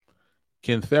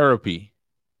Can therapy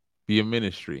be a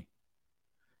ministry?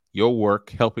 Your work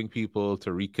helping people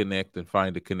to reconnect and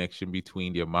find a connection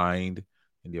between your mind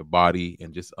and your body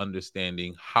and just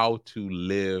understanding how to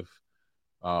live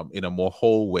in a more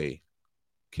whole way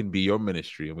can be your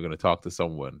ministry. And we're going to talk to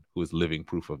someone who is living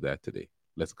proof of that today.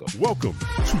 Let's go. Welcome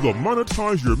to the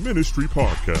Monetize Your Ministry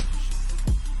podcast.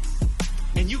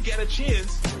 And you get a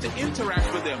chance to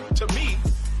interact with them. To me,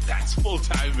 that's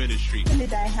full-time ministry.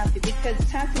 Did I have to? Because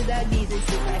Talk Without Jesus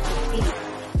is like a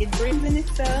feed. It brings in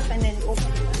itself and then it opens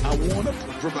it. I want to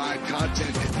provide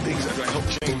content and things that are going to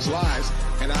help change lives.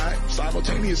 And I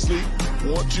simultaneously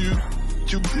want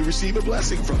to receive a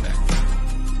blessing from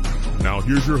that. Now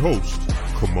here's your host,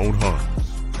 Kamon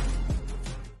Hines.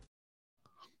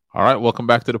 All right, welcome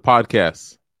back to the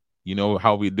podcast. You know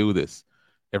how we do this.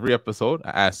 Every episode, I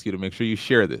ask you to make sure you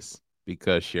share this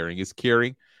because sharing is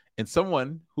caring. And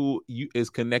someone who is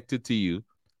connected to you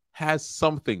has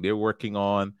something they're working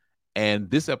on.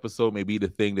 And this episode may be the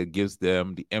thing that gives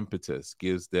them the impetus,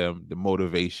 gives them the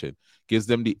motivation, gives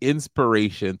them the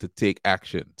inspiration to take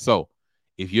action. So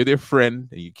if you're their friend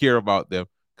and you care about them,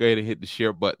 go ahead and hit the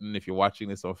share button. If you're watching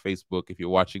this on Facebook, if you're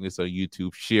watching this on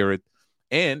YouTube, share it.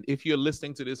 And if you're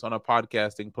listening to this on a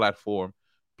podcasting platform,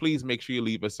 please make sure you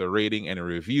leave us a rating and a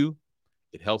review.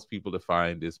 It helps people to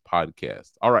find this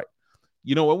podcast. All right.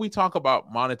 You know, when we talk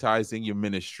about monetizing your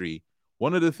ministry,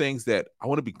 one of the things that I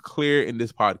want to be clear in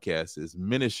this podcast is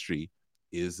ministry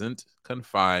isn't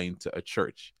confined to a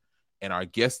church. And our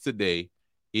guest today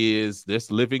is this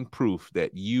living proof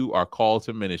that you are called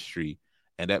to ministry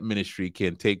and that ministry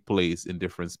can take place in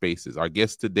different spaces. Our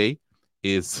guest today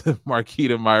is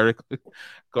Marquita Myrick.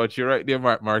 Got you right there,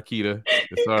 Marquita.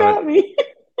 It's all Got me.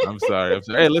 I'm sorry.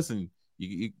 Hey, listen,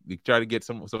 you try to get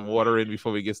some water in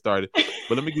before we get started.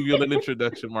 But let me give you a little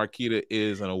introduction. Marquita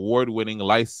is an award-winning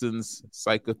licensed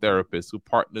psychotherapist who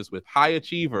partners with high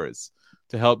achievers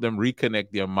to help them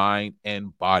reconnect their mind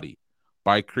and body.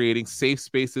 By creating safe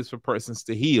spaces for persons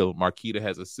to heal, Marquita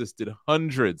has assisted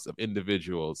hundreds of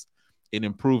individuals in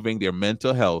improving their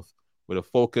mental health with a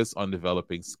focus on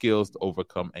developing skills to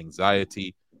overcome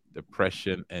anxiety,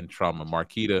 depression, and trauma.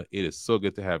 Marquita, it is so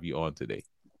good to have you on today.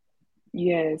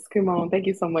 Yes, come on. Thank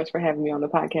you so much for having me on the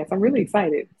podcast. I'm really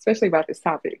excited, especially about this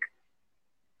topic.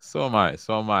 So am I.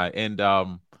 And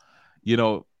you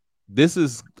know,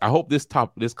 I hope this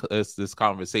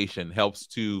conversation helps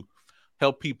to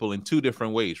help people in two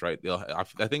different ways, right?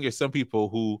 I think there's some people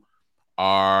who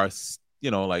are,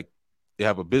 like they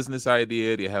have a business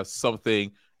idea, they have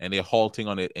something and they're halting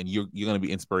on it, and you're going to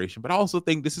be inspiration. But I also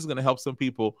think this is going to help some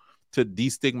people to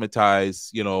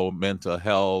destigmatize, mental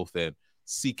health and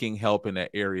seeking help in that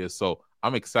area. So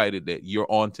I'm excited that you're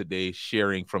on today,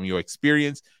 sharing from your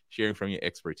experience, sharing from your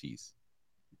expertise.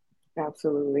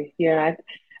 Absolutely. Yeah.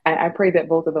 I pray that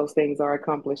both of those things are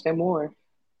accomplished and more.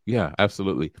 Yeah,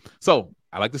 absolutely. So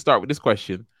I like to start with this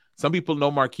question. Some people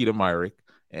know Marquita Myrick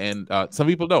and some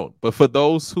people don't. But for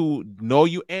those who know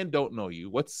you and don't know you,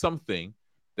 what's something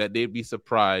that they'd be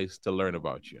surprised to learn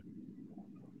about you?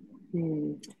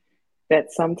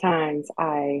 That sometimes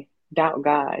I doubt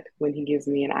God when he gives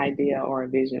me an idea or a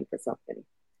vision for something.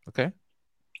 Okay.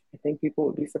 I think people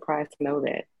would be surprised to know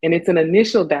that. And it's an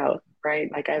initial doubt,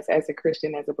 right? Like as a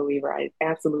Christian, as a believer, I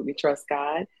absolutely trust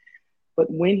God. But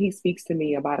when he speaks to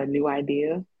me about a new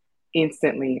idea,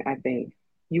 instantly I think,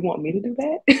 you want me to do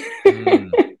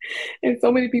that? And so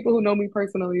many people who know me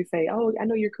personally say, oh, I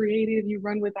know you're creative, you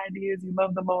run with ideas, you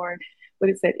love the Lord. But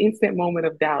it's that instant moment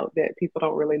of doubt that people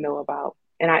don't really know about.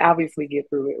 And I obviously get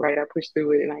through it, right? I push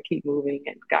through it and I keep moving,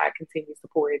 and God continues to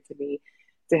pour into me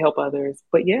to help others.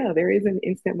 But yeah, there is an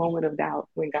instant moment of doubt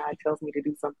when God tells me to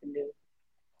do something new.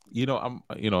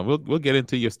 We'll get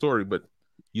into your story, but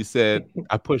you said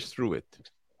I pushed through it.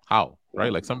 How?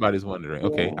 Right? Like somebody's wondering,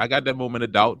 okay, I got that moment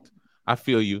of doubt. I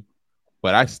feel you,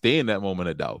 but I stay in that moment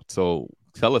of doubt. So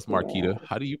tell us, Marquita,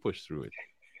 how do you push through it?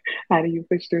 How do you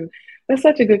push through? That's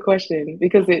such a good question,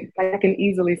 because I can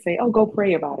easily say, oh, go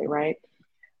pray about it, right?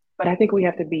 But I think we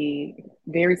have to be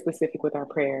very specific with our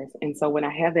prayers. And so when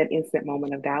I have that instant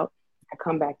moment of doubt, I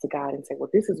come back to God and say, well,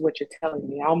 this is what you're telling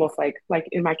me. Almost like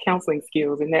in my counseling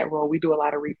skills, in that role, we do a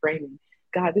lot of reframing.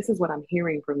 God, this is what I'm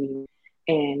hearing from you.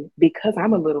 And because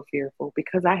I'm a little fearful,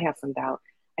 because I have some doubt,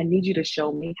 I need you to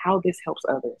show me how this helps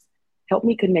others. Help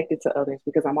me connect it to others,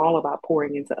 because I'm all about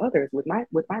pouring into others with my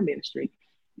ministry.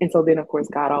 And so then, of course,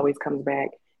 God always comes back,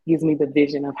 gives me the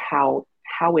vision of how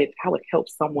it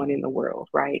helps someone in the world,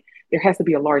 right? There has to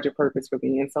be a larger purpose for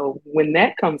me. And so when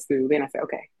that comes through, then I say,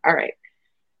 okay, all right,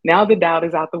 now the doubt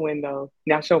is out the window.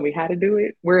 Now show me how to do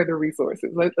it. Where are the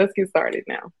resources? Let's get started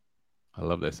now. I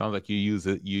love that. Sounds like you use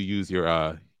it. You use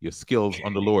your skills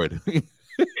on the Lord.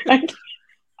 I,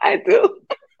 I do.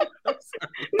 Sorry.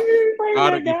 Praise Now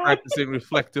that that you're God. practicing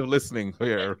reflective listening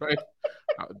here, right?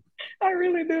 Uh, I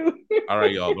really do. All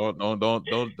right, y'all.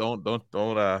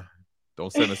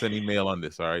 Don't send us any mail on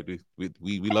this. All right.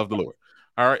 We love the Lord.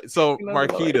 All right. So We love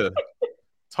the Lord. Marquita,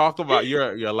 talk about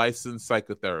you're a licensed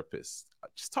psychotherapist.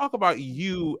 Just talk about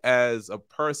you as a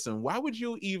person. Why would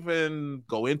you even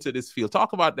go into this field?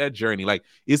 Talk about that journey. Like,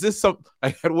 is this some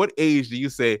like at what age do you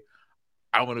say,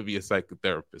 I want to be a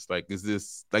psychotherapist? Like, is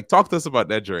this like talk to us about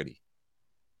that journey?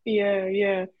 Yeah,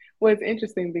 yeah. Well, it's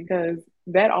interesting because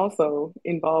that also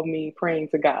involved me praying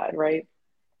to God, right?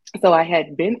 So I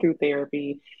had been through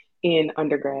therapy in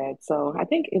undergrad. So I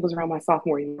think it was around my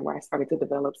sophomore year where I started to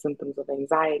develop symptoms of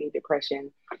anxiety,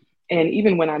 depression. And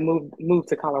even when I moved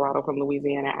to Colorado from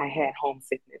Louisiana, I had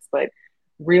homesickness. But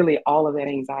really all of that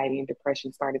anxiety and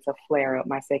depression started to flare up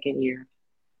my second year.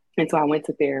 And so I went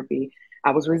to therapy.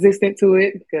 I was resistant to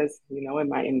it because, in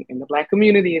the Black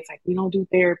community, it's like we don't do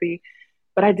therapy.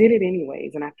 But I did it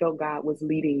anyways. And I felt God was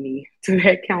leading me to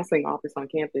that counseling office on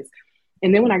campus.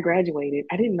 And then when I graduated,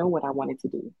 I didn't know what I wanted to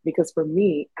do because for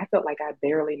me, I felt like I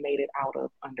barely made it out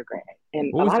of undergrad.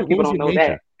 And a lot of What people was don't your know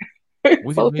that. major? What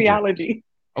was your major? Sociology.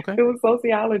 Okay. It was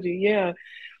sociology. Yeah.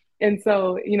 And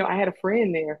so, I had a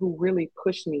friend there who really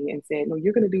pushed me and said, no,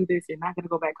 you're going to do this. You're not going to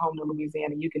go back home to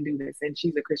Louisiana. You can do this. And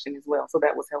she's a Christian as well. So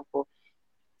that was helpful.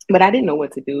 But I didn't know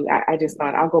what to do. I just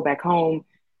thought I'll go back home.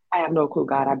 I have no clue,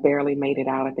 God. I barely made it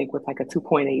out, I think, with like a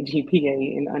 2.8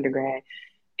 GPA in undergrad.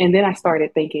 And then I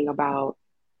started thinking about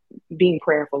being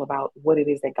prayerful about what it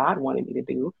is that God wanted me to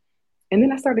do. And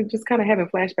then I started just kind of having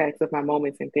flashbacks of my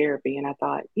moments in therapy. And I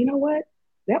thought, you know what?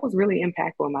 That was really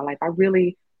impactful in my life. I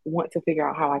really want to figure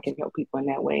out how I can help people in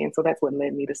that way. And so that's what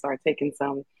led me to start taking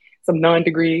some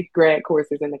non-degree grad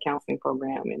courses in the counseling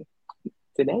program. And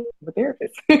today I'm a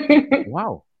therapist.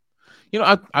 Wow.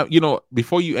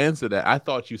 Before you answer that, I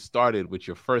thought you started with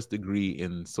your first degree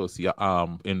in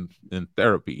in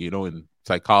therapy, in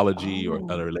psychology or Oh.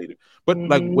 other related. But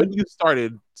like Mm-hmm. when you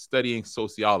started studying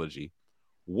sociology,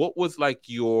 what was like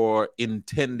your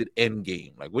intended end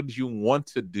game? Like, what did you want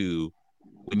to do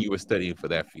when you were studying for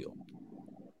that field?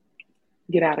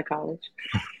 Get out of college.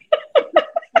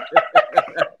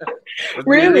 Let's be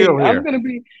Really, real here.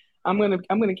 I'm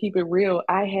gonna keep it real.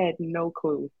 I had no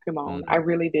clue. Come on, I Mhm.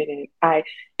 really didn't. I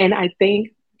think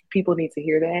people need to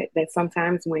hear that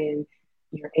sometimes when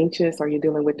you're anxious or you're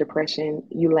dealing with depression,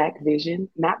 you lack vision,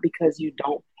 not because you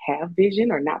don't have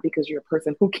vision or not because you're a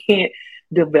person who can't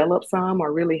develop some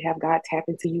or really have God tap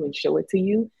into you and show it to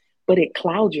you, but it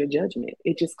clouds your judgment.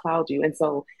 It just clouds you. And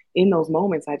so in those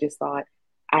moments, I just thought,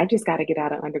 I just got to get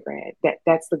out of undergrad.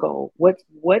 That's the goal. What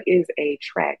is a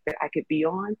track that I could be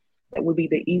on that would be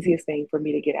the easiest thing for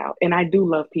me to get out? And I do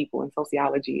love people, and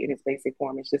sociology in its basic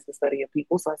form is just the study of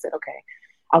people. So I said, okay,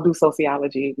 I'll do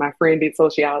sociology. My friend did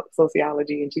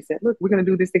sociology, and she said, look, we're going to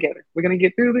do this together. We're going to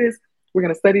get through this. We're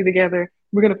going to study together.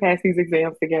 We're going to pass these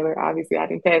exams together. Obviously, I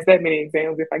didn't pass that many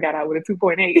exams if I got out with a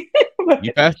 2.8. but,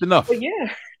 You passed but enough.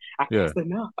 yeah, I Yeah, passed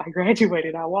enough. I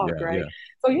graduated. I walked, yeah, right? yeah.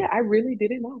 So yeah, I really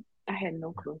didn't know. I had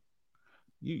no clue.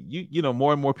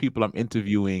 More and more people I'm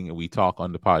interviewing and we talk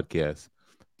on the podcast,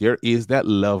 there is that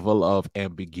level of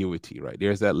ambiguity, right?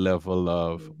 There's that level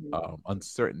of Mm-hmm.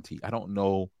 uncertainty. I don't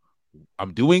know,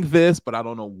 I'm doing this, but I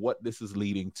don't know what this is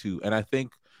leading to. And I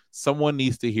think someone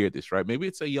needs to hear this, right? Maybe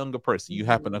it's a younger person. You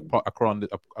happen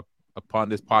Mm-hmm. upon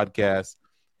this podcast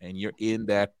and you're in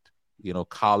that,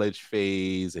 college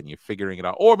phase and you're figuring it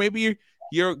out. Or maybe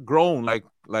you're grown like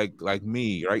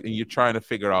me, right? And you're trying to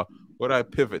figure out where do I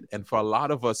pivot. And for a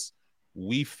lot of us,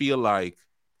 we feel like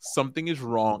something is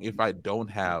wrong if I don't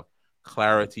have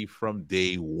clarity from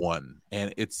day one.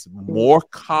 And it's more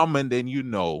common than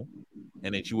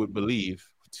and that you would believe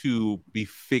to be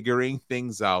figuring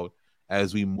things out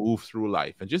as we move through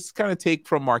life. And just kind of take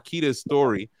from Marquita's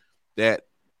story that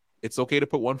it's okay to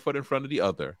put one foot in front of the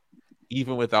other,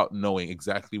 even without knowing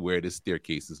exactly where this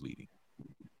staircase is leading.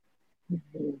 I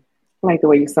like the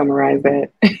way you summarize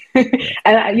that. Yeah.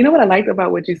 And you know what I liked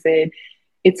about what you said?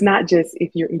 It's not just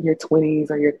if you're in your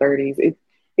 20s or your 30s.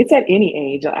 It's at any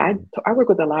age. I work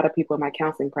with a lot of people in my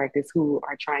counseling practice who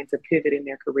are trying to pivot in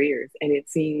their careers, and it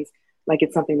seems like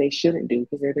it's something they shouldn't do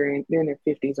because they're in their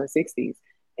 50s or 60s,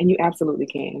 and you absolutely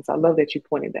can. So I love that you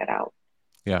pointed that out.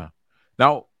 Yeah.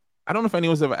 Now, I don't know if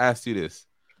anyone's ever asked you this.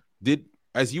 Did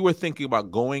as you were thinking about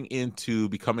going into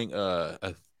becoming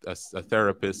a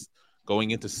therapist, going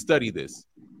into study this,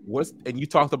 and you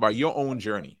talked about your own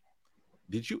journey.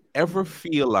 Did you ever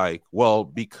feel like, well,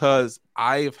 because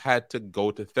I've had to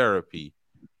go to therapy,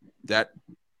 that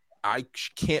I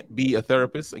can't be a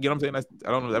therapist. You know what I'm saying?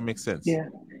 I don't know if that makes sense. Yeah,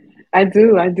 I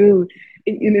do. I do.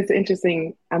 And it's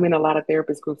interesting. I'm in a lot of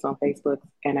therapist groups on Facebook,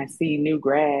 and I see new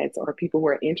grads or people who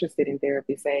are interested in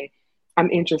therapy say, I'm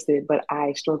interested, but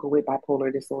I struggle with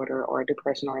bipolar disorder or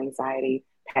depression or anxiety,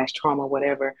 past trauma,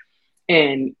 whatever.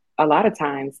 And a lot of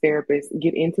times therapists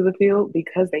get into the field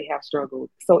because they have struggled.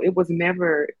 So it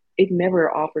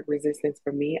never offered resistance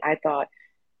for me. I thought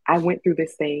I went through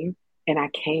this thing and I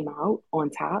came out on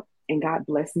top, and God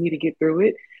blessed me to get through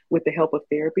it with the help of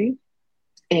therapy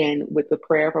and with the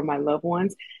prayer for my loved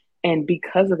ones. And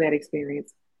because of that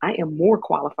experience, I am more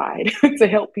qualified to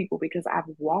help people because I've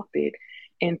walked it.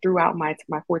 And throughout my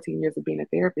 14 years of being a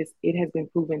therapist, it has been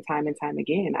proven time and time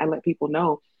again. I let people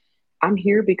know I'm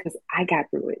here because I got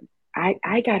through it.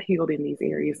 I got healed in these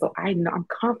areas. So I know I'm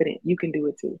confident you can do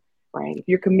it too, right? If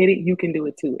you're committed, you can do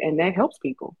it too. And that helps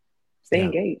people stay Yeah.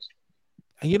 engaged.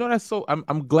 And you know, that's so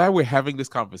I'm glad we're having this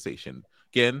conversation.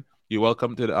 Again, you're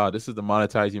welcome to this is the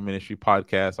Monetize Your Ministry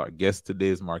podcast. Our guest today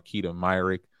is Marquita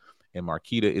Myrick, and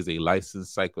Marquita is a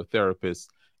licensed psychotherapist.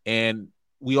 And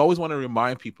we always want to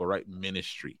remind people, right?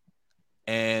 Ministry.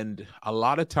 And a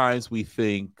lot of times we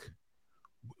think,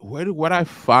 where do I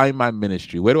find my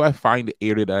ministry? Where do I find the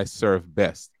area that I serve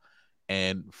best?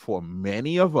 And for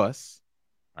many of us,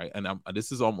 right, and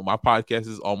this is my podcast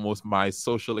is almost my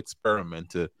social experiment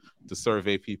to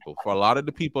survey people. For a lot of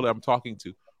the people that I'm talking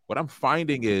to, what I'm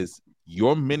finding is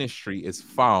your ministry is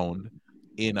found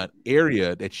in an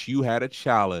area that you had a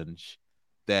challenge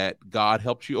that God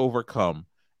helped you overcome,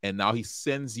 and now He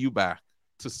sends you back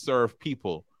to serve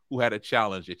people who had a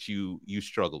challenge that you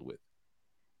struggled with.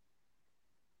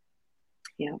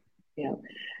 Yeah, yeah.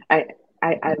 I,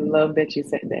 I love that you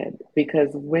said that because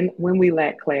when we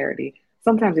lack clarity,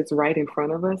 sometimes it's right in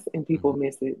front of us and people Mhm.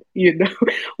 miss it. You know,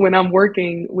 when I'm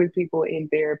working with people in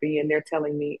therapy and they're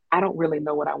telling me I don't really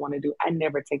know what I want to do, I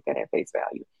never take that at face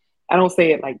value. I don't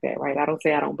say it like that, right? I don't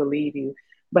say I don't believe you,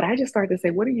 but I just start to say,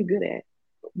 what are you good at?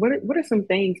 What are some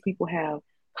things people have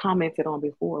commented on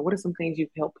before? What are some things you've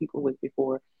helped people with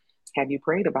before? Have you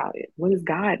prayed about it? What has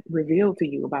God revealed to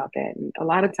you about that? And a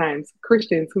lot of times,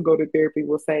 Christians who go to therapy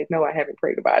will say, no, I haven't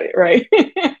prayed about it, right?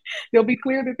 They'll be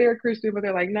clear that they're a Christian, but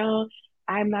they're like, no,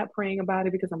 I'm not praying about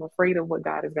it because I'm afraid of what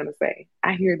God is going to say.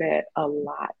 I hear that a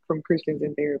lot from Christians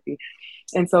in therapy.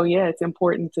 And so, yeah, it's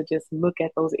important to just look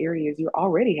at those areas you're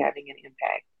already having an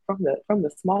impact from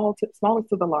the smallest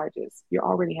to the largest. You're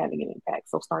already having an impact.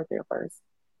 So start there first.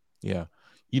 Yeah.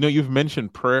 You know, you've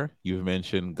mentioned prayer, you've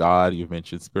mentioned God, you've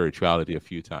mentioned spirituality a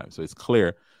few times. So it's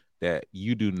clear that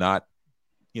you do not,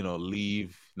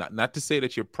 leave, not to say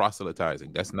that you're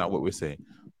proselytizing. That's not what we're saying.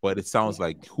 But it sounds Yeah.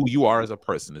 like who you are as a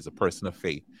person is a person of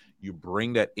faith. You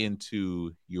bring that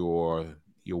into your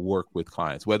work with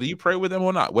clients, whether you pray with them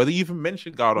or not, whether you even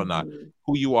mention God or not, Mhm.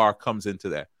 who you are comes into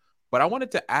that. But I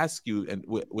wanted to ask you, and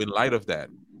in light of that,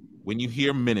 when you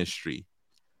hear ministry,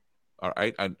 all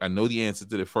right, I know the answer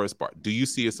to the first part. Do you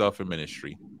see yourself in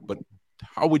ministry? But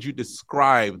how would you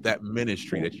describe that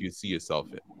ministry that you see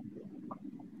yourself in?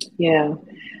 Yeah.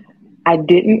 I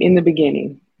didn't in the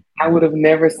beginning. I Mhm. would have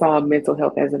never saw mental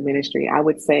health as a ministry. I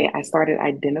would say I started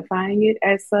identifying it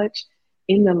as such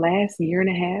in the last year and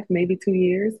a half, maybe 2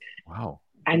 years. Wow.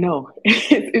 I know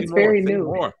Say it's more. very Say new.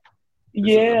 more. This is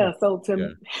Yeah. So yeah.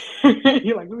 to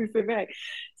you're like, let me sit back.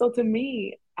 So to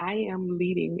me, I am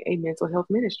leading a mental health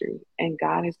ministry, and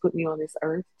God has put me on this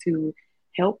earth to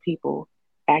help people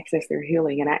access their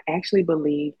healing. And I actually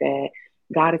believe that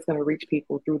God is going to reach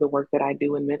people through the work that I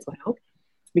do in mental health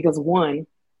because one,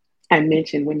 I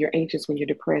mentioned when you're anxious, when you're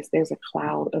depressed, there's a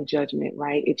cloud of judgment,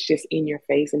 right? It's just in your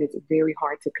face and it's very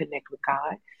hard to connect with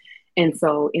God. And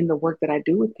so, in the work that I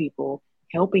do with people,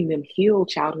 helping them heal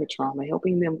childhood trauma,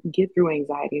 helping them get through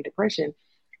anxiety and depression,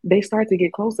 they start to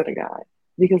get closer to God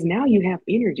because now you have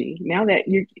energy. Now that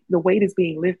the weight is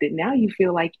being lifted, now you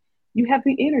feel like you have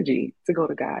the energy to go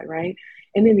to God, right?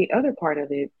 And then the other part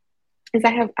of it is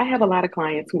I have a lot of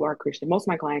clients who are Christian. Most of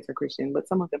my clients are Christian, but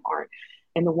some of them aren't.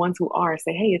 And the ones who are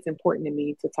say, "Hey, it's important to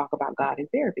me to talk about God in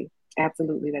therapy."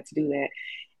 Absolutely, let's do that.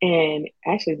 And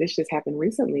actually, this just happened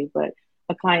recently, but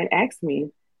a client asked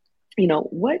me,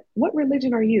 what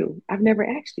religion are you? I've never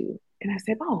asked you. And I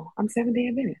said, "Oh, I'm Seventh Day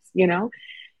Adventist."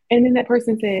 And then that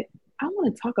person said, "I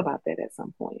want to talk about that at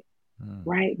some point." Mm.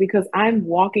 Right? Because I'm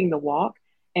walking the walk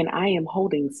and I am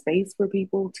holding space for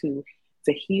people to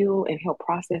heal and help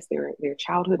process their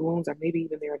childhood wounds or maybe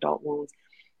even their adult wounds.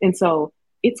 And so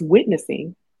it's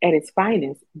witnessing at its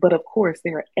finest, but of course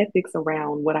there are ethics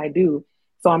around what I do.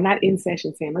 So I'm not in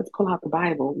session saying, let's pull out the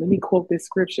Bible, let me quote this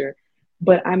scripture,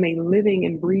 but I'm a living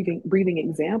and breathing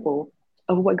example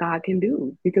of what God can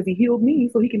do, because he healed me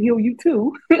so he can heal you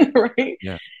too. Right.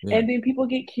 Yeah. Yeah. And then people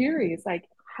get curious, like,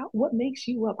 what makes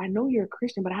you up? I know you're a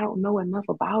Christian, but I don't know enough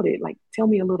about it. Like, tell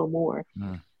me a little more.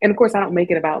 Mm. And of course, I don't make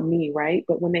it about me, right?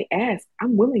 But when they ask,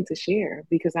 I'm willing to share,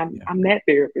 because Yeah. I'm that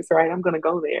therapist, right? I'm going to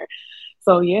go there.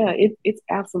 So yeah, it's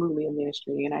absolutely a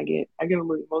ministry, and I get a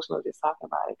little emotional just talking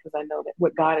about it, because I know that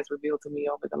what God has revealed to me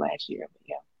over the last year. But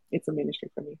yeah, it's a ministry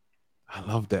for me. I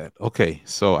love that. Okay,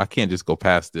 so I can't just go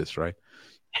past this, right?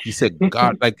 You said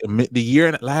God, like the year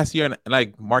and last year, and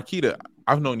like Marquita,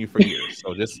 I've known you for years.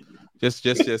 So just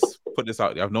put this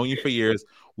out there. I've known you for years.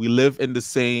 We live in the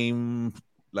same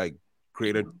like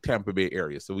greater Tampa Bay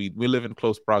area, so we live in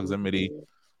close proximity.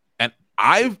 And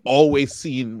I've always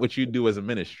seen what you do as a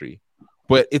ministry,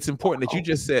 but it's important that you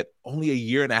just said only a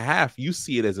year and a half you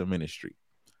see it as a ministry.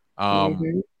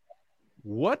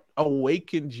 What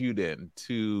awakened you then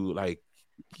to like,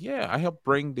 yeah, I help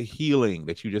bring the healing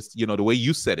that you just, the way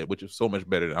you said it, which is so much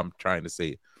better than I'm trying to say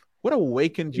it. What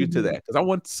awakened you to that? Because I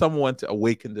want someone to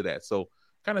awaken to that. So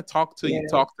kind of talk to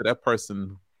that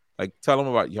person, like tell them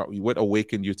about what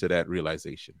awakened you to that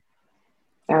realization.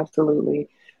 Absolutely.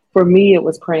 For me, it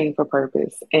was praying for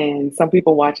purpose. And some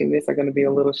people watching this are going to be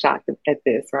a little shocked at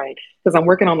this, right? Because I'm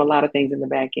working on a lot of things in the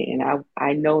back end.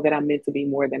 I know that I'm meant to be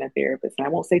more than a therapist. And I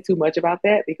won't say too much about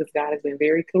that, because God has been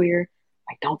very clear.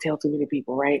 Like, don't tell too many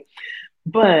people, right?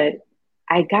 But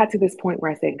I got to this point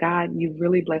where I said, God, you've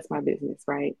really blessed my business,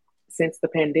 right? Since the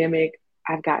pandemic,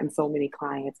 I've gotten so many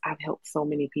clients. I've helped so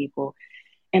many people.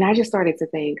 And I just started to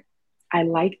think, I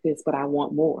like this, but I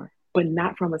want more. But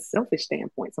not from a selfish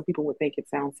standpoint. Some people would think it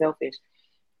sounds selfish.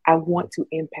 I want to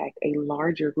impact a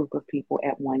larger group of people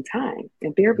at one time.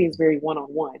 And therapy is very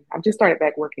one-on-one. I've just started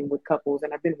back working with couples,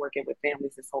 and I've been working with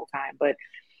families this whole time. But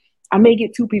I may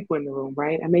get two people in the room,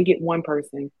 right? I may get one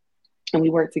person, and we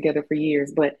work together for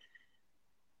years. But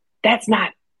that's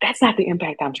not the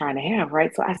impact I'm trying to have,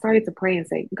 right? So I started to pray and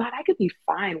say, God, I could be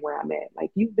fine where I'm at.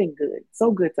 Like, you've been good,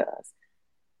 so good to us.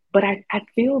 But I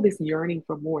feel this yearning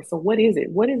for more. So what is it?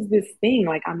 What is this thing?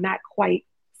 Like, I'm not quite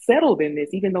settled in this,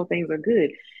 even though things are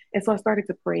good. And so I started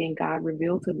to pray, and God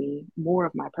revealed to me more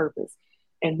of my purpose.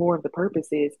 And more of the purpose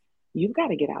is, you've got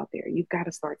to get out there. You've got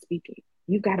to start speaking.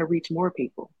 You've got to reach more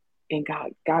people. And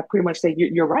God pretty much said,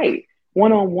 you're right.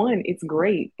 One-on-one, it's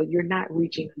great, but you're not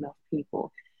reaching enough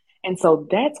people. And so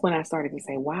that's when I started to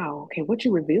say, wow, okay, what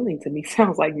you're revealing to me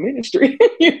sounds like ministry.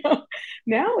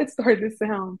 Now it started to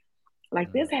sound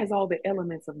like this has all the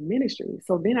elements of ministry.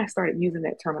 So then I started using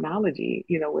that terminology,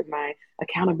 with my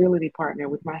accountability partner,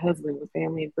 with my husband, with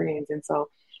family and friends. And so,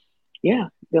 yeah,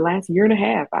 the last year and a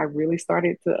half, I really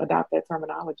started to adopt that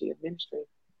terminology of ministry.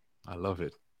 I love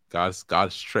it. God's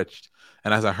stretched.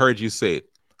 And as I heard you say it,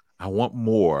 I want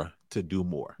more to do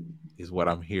more is what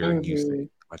I'm hearing you say.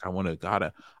 Like,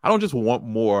 I don't just want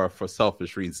more for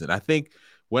selfish reason. I think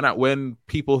when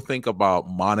people think about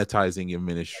monetizing your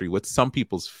ministry, what some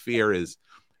people's fear is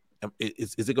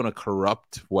it going to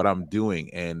corrupt what I'm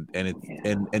doing? And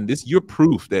this, you're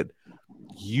proof that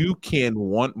you can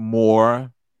want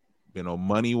more,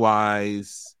 money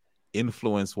wise,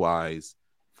 influence wise,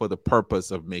 for the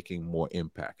purpose of making more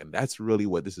impact. And that's really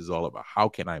what this is all about. How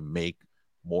can I make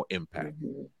more impact?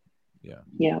 Yeah.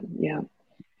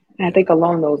 And I think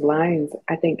along those lines,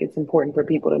 I think it's important for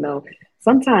people to know,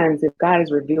 sometimes if God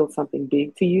has revealed something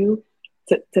big to you,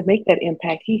 to make that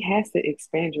impact, he has to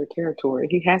expand your territory.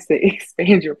 He has to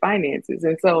expand your finances.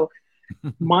 And so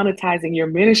monetizing your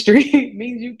ministry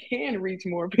means you can reach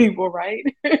more people, right?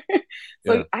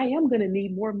 So I am going to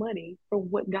need more money for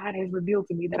what God has revealed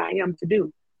to me that I am to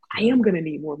do. I am going to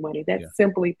need more money. That's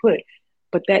simply put.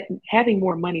 But that having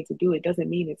more money to do it doesn't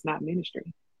mean it's not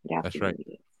ministry. That's right.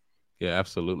 Yeah,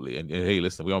 absolutely. And hey,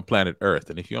 listen, we're on planet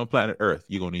Earth. And if you're on planet Earth,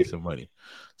 you're going to need some money.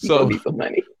 So need some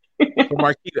money. So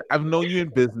Marquita, I've known you in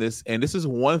business, and this is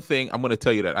one thing I'm going to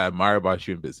tell you that I admire about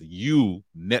you in business. You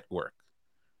network,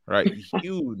 right?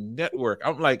 You network.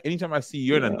 I'm like, anytime I see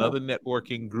you're in another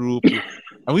networking group,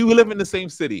 and we live in the same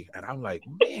city, and I'm like,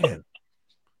 man,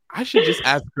 I should just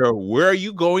ask her, where are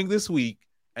you going this week,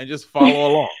 and just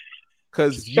follow along,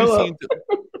 because you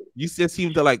just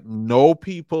seem to like know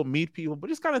people, meet people, but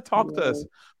just kind of talk to us.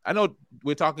 I know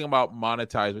we're talking about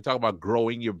monetize. We're talking about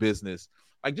growing your business.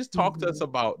 Like, just talk to us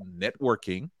about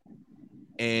networking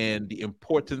and the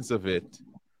importance of it.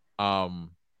 And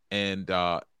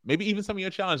maybe even some of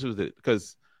your challenges with it.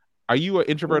 Because are you an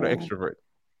introvert or extrovert?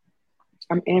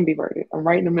 I'm ambiverted. I'm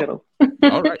right in the middle.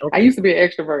 All right. Okay. I used to be an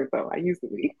extrovert, though. I used to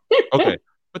be. Okay.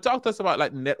 But talk to us about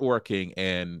like networking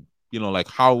and, like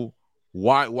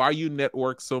why you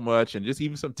network so much, and just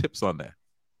even some tips on that.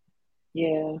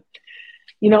 Yeah.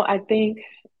 I think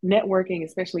networking,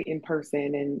 especially in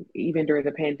person, and even during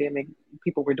the pandemic,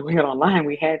 people were doing it online.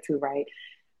 We had to, right?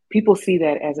 People see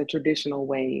that as a traditional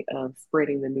way of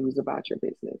spreading the news about your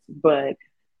business. But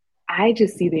I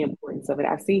just see the importance of it.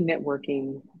 I've seen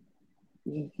networking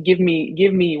give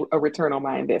me a return on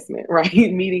my investment, right?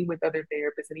 Meeting with other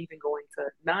therapists and even going to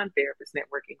non-therapist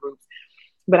networking groups.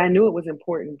 But I knew it was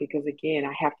important because again,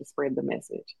 I have to spread the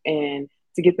message. And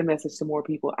to get the message to more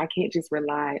people, I can't just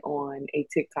rely on a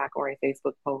TikTok or a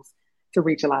Facebook post to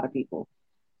reach a lot of people.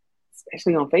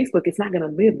 Especially on Facebook, it's not going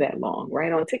to live that long,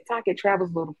 right? On TikTok, it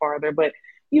travels a little farther, but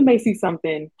you may see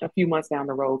something a few months down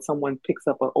the road, someone picks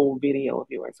up an old video of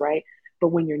yours, right? But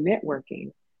when you're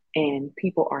networking and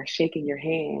people are shaking your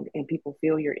hand and people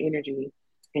feel your energy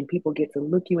and people get to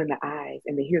look you in the eyes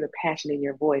and they hear the passion in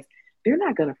your voice, they're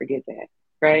not going to forget that,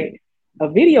 right? A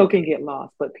video can get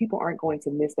lost, but people aren't going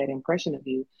to miss that impression of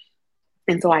you.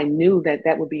 And so I knew that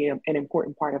that would be an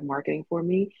important part of marketing for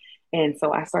me. And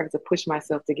so I started to push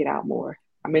myself to get out more.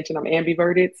 I mentioned I'm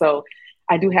ambiverted. So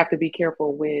I do have to be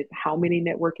careful with how many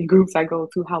networking groups I go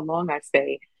to, how long I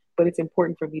stay. But it's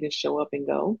important for me to show up and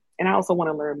go. And I also want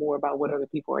to learn more about what other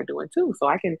people are doing too. So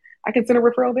I can send a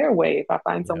referral their way if I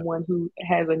find Yeah. someone who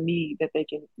has a need that they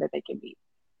can meet.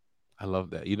 I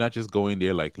love that. You're not just going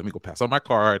there like, let me go pass on my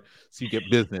card so you get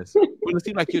business. But it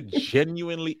seems like you're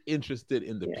genuinely interested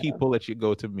in the Yeah. people that you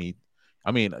go to meet.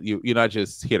 I mean, you're not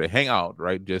just here to hang out,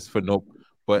 right? Just for no,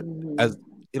 but Mm-hmm. as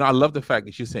I love the fact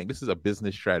that you're saying this is a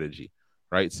business strategy,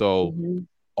 right? So Mm-hmm.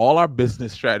 all our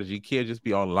business strategy can't just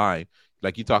be online.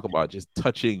 Like you talk about just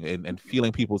touching and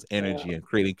feeling people's Yeah. energy and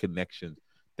creating connections.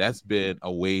 That's been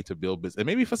a way to build business. And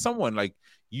maybe for someone like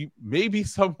you, maybe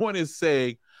someone is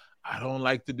saying, I don't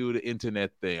like to do the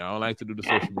internet thing. I don't like to do the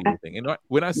social media thing. And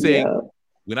we're not saying, Yeah.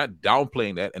 we're not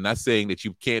downplaying that and not saying that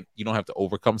you don't have to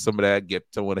overcome some of that, get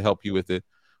someone to help you with it.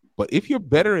 But if you're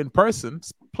better in person,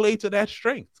 play to that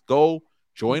strength. Go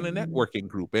join a Mm-hmm. networking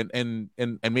group and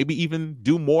maybe even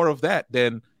do more of that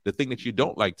than the thing that you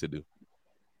don't like to do.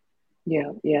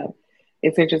 Yeah. Yeah.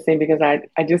 It's interesting because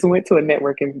I just went to a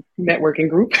networking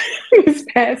group this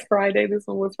past Friday. This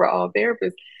one was for all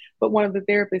therapists. But one of the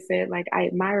therapists said, like, I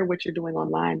admire what you're doing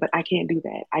online, but I can't do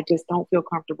that. I just don't feel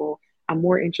comfortable. I'm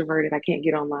more introverted. I can't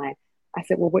get online. I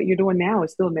said, well, what you're doing now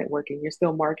is still networking. You're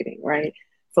still marketing, right?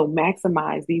 So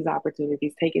maximize these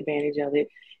opportunities, take advantage of it.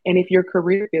 And if your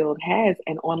career field has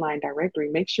an online directory,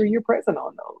 make sure you're present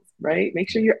on those, right? Make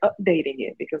sure you're updating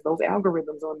it because those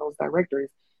algorithms on those directories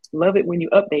love it when you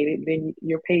update it. Then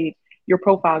your page, your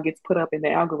profile gets put up in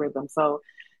the algorithm. So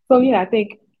yeah, I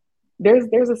think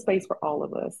there's a space for all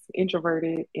of us,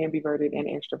 introverted, ambiverted, and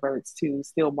extroverts to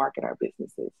still market our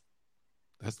businesses.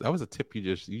 That was a tip you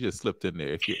just slipped in there.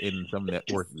 If you're in some Just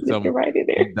network, slip it right in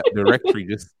there. some directory,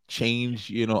 just change,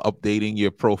 updating your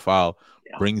profile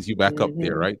Yeah. brings you back up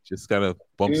there, Mm-hmm. right? Just kind of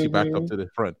bumps you back up Mm-hmm. to the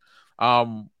front.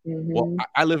 Um, well, Mm-hmm.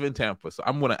 I live in Tampa, so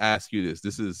I'm gonna ask you this.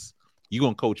 This is you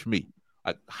gonna coach me.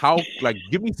 Like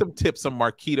give me some tips, some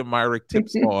Marquita Myrick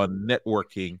tips on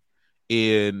networking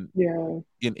in Yeah.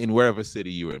 in wherever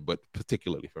city you're in, but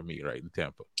particularly for me, right in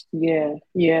Tampa. Yeah.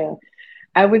 Yeah.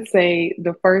 I would say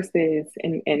the first is,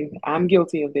 and I'm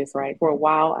guilty of this, right? For a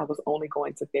while, I was only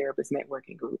going to therapist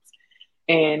networking groups.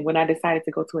 And when I decided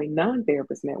to go to a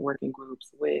non-therapist networking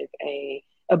groups with a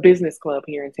business club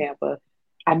here in Tampa,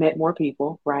 I met more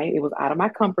people, right? It was out of my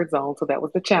comfort zone. So that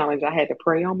was the challenge. I had to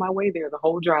pray on my way there the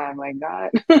whole drive, like,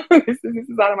 God, this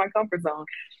is out of my comfort zone.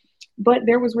 But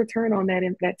there was return on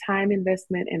that time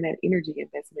investment and that energy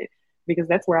investment because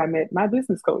that's where I met my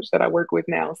business coach that I work with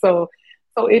now. So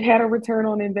it had a return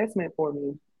on investment for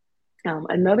me.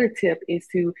 Another tip is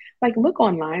to like look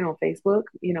online on Facebook.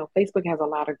 You know, Facebook has a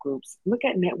lot of groups. Look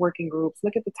at networking groups,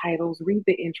 look at the titles, read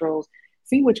the intros,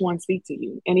 see which ones speak to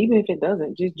you. And even if it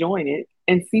doesn't, just join it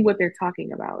and see what they're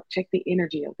talking about. Check the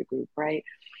energy of the group, right?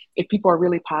 If people are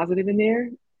really positive in there,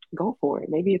 go for it.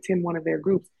 Maybe attend one of their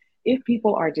groups. If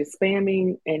people are just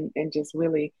spamming and just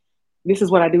really, this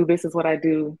is what I do, this is what I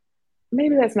do,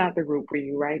 maybe that's not the group for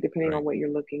you, right? Depending on Right. what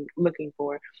you're looking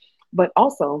for. But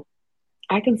also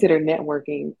I consider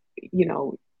networking, you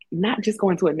know, not just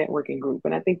going to a networking group.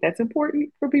 And I think that's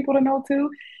important for people to know too.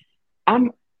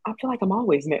 I'm I feel like I'm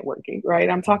always networking, right?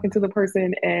 I'm talking to the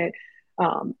person at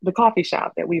the coffee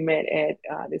shop that we met at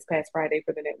this past Friday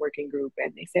for the networking group,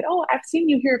 and they said, "Oh, I've seen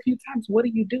you here a few times. What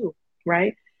do you do?"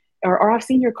 Right? Or I've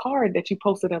seen your card that you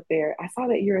posted up there. I saw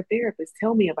that you're a therapist.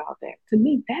 Tell me about that. To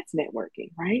me, that's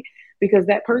networking, right? Because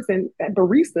that person, that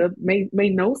barista, may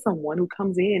know someone who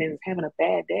comes in and is having a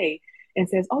bad day and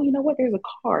says, "Oh, you know what? There's a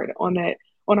card on that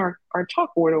on our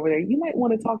chalkboard over there. You might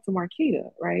want to talk to Marquita,"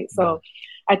 right? Mhm. So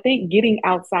I think getting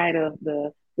outside of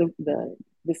the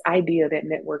this idea that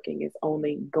networking is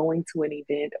only going to an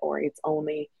event, or it's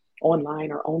only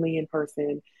online, or only in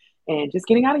person, and just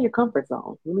getting out of your comfort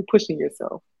zone, really pushing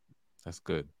yourself. That's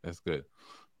good. That's good.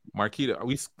 Marquita,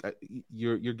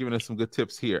 you're giving us some good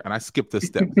tips here, and I skipped a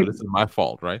step, so this is my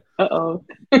fault, right? Uh-oh.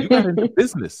 You got into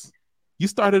business. You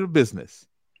started a business,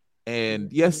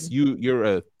 and yes, you're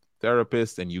a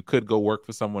therapist, and you could go work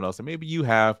for someone else, and maybe you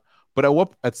have, but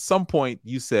at some point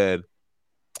you said,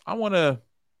 I want to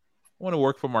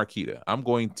work for Marquita. I'm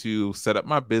going to set up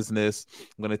my business.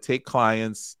 I'm going to take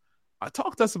clients.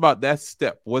 Talk to us about that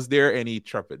step. Was there any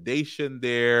trepidation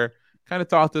there? Kind of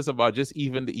talk to us about just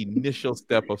even the initial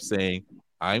step of saying,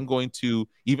 I'm going to,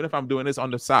 even if I'm doing this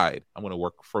on the side, I'm going to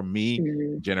work for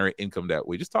me, generate income that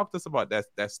way. Just talk to us about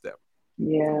that step.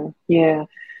 Yeah.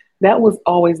 That was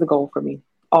always the goal for me,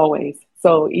 always.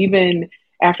 So even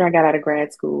after I got out of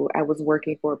grad school, I was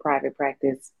working for a private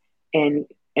practice, and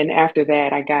after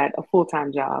that, I got a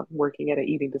full-time job working at an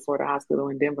eating disorder hospital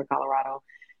in Denver, Colorado,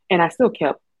 and I still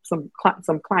kept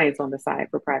some clients on the side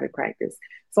for private practice.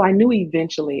 So I knew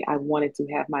eventually I wanted to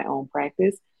have my own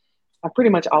practice. I pretty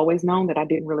much always known that I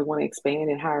didn't really want to expand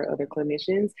and hire other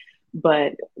clinicians.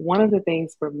 But one of the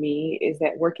things for me is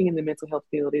that working in the mental health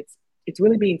field, it's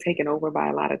really being taken over by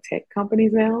a lot of tech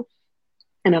companies now.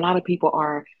 And a lot of people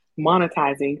are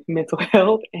monetizing mental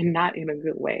health, and not in a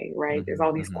good way, right? There's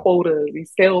all these quotas,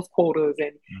 these sales quotas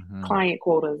and client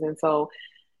quotas. And so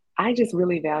I just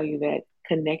really value that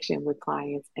connection with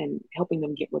clients and helping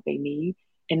them get what they need,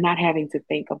 and not having to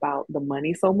think about the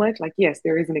money so much. Like, yes,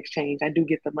 there is an exchange. I do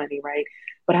get the money, right?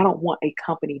 But I don't want a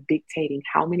company dictating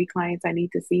how many clients I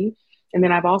need to see. And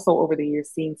then I've also over the years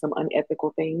seen some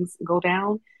unethical things go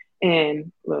down.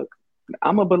 And look,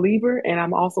 I'm a believer, and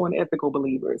I'm also an ethical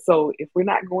believer. So if we're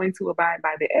not going to abide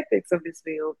by the ethics of this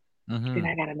field, then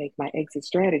I got to make my exit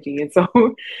strategy. And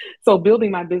so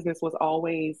building my business was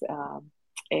always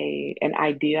an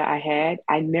idea I had.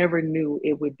 I never knew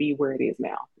it would be where it is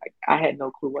now. Like, I had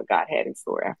no clue what God had in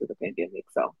store after the pandemic.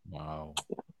 So wow.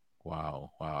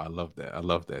 I love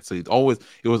that. So it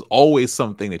was always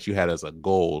something that you had as a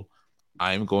goal.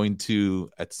 I'm going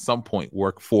to at some point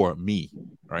work for me,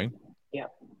 right?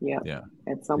 Yeah.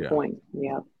 At some point.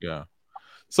 Yeah.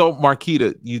 So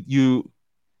Marquita, you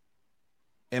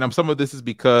and some of this is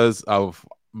because of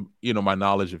my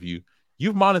knowledge of you.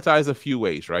 You've monetized a few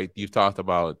ways, right? You've talked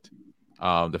about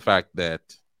the fact that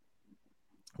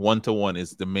one-to-one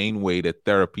is the main way that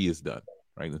therapy is done,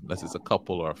 right? Unless it's a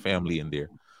couple or a family in there.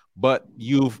 But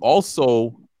you've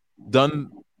also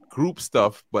done group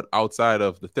stuff, but outside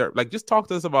of the therapy. Like, just talk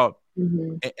to us about,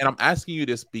 and I'm asking you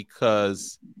this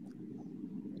because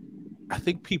I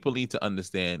think people need to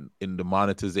understand in the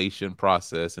monetization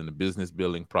process and the business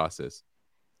building process,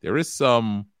 there is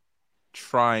some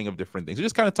trying of different things. So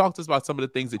just kind of talk to us about some of the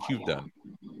things that you've done.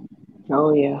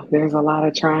 Oh yeah, there's a lot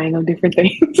of trying of different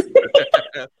things.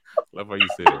 Love how you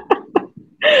say that.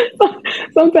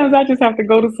 Sometimes I just have to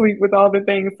go to sleep with all the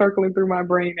things circling through my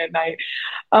brain at night.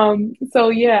 So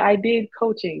yeah, I did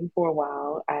coaching for a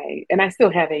while. I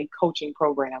still have a coaching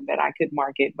program that I could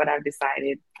market, but I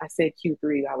said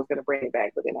Q3 I was going to bring it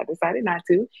back, but then I decided not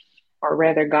to, or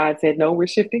rather God said, no, we're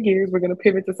shifting gears. We're going to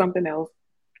pivot to something else.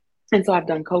 And so I've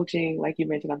done coaching, like you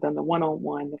mentioned. I've done the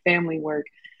one-on-one, the family work,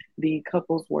 the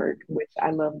couples work, which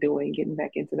I love doing, getting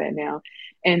back into that now.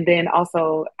 And then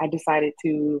also I decided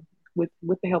to, with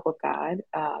the help of God,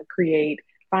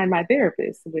 Find My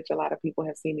Therapist, which a lot of people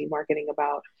have seen me marketing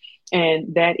about.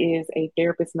 And that is a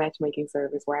therapist matchmaking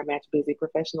service where I match busy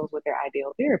professionals with their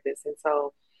ideal therapist. And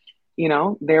so,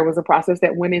 there was a process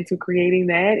that went into creating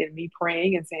that, and me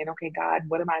praying and saying, okay, God,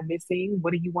 what am I missing?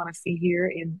 What do you want to see here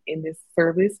in this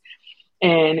service?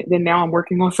 And then now I'm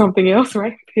working on something else,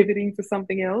 right? Pivoting to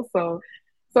something else. So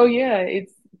yeah,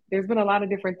 there's been a lot of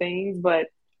different things, but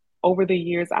over the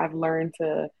years, I've learned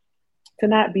to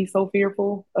not be so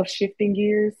fearful of shifting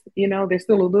gears. There's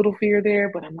still a little fear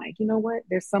there, but I'm like, you know what?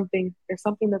 There's something that's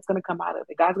going to come out of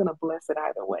it. God's going to bless it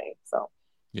either way. So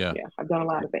yeah, I've done a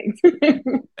lot of things.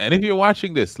 And if you're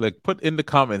watching this, like, put in the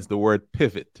comments the word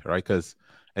pivot, right? Because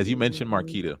as you mentioned,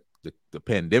 Marquita, the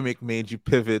pandemic made you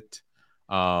pivot.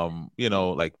 The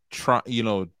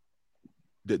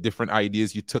different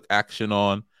ideas you took action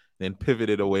on, then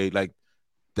pivoted away. Like,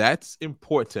 that's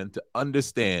important to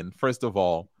understand, first of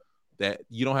all, that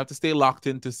you don't have to stay locked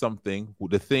into something.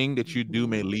 The thing that you do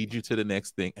may lead you to the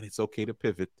next thing, and it's okay to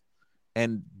pivot.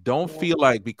 And don't feel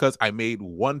like because I made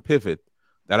one pivot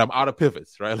that I'm out of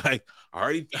pivots, right? Like,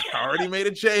 I already made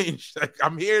a change. Like,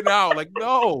 I'm here now. Like,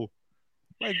 no,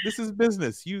 like, this is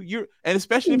business. And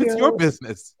especially if it's your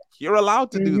business, you're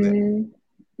allowed to do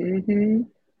that.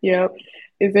 Yep.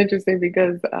 It's interesting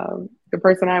because the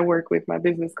person I work with, my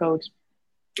business coach,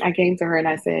 I came to her and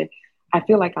I said, I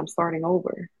feel like I'm starting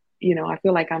over. I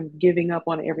feel like I'm giving up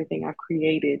on everything I've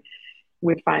created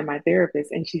with Find My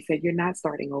Therapist. And she said, you're not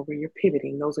starting over, you're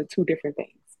pivoting. Those are two different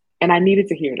things. And I needed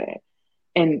to hear that.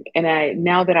 And I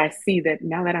now that I see that,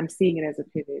 now that I'm seeing it as a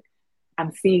pivot,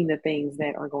 I'm seeing the things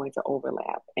that are going to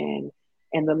overlap and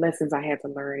the lessons I had to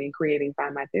learn in creating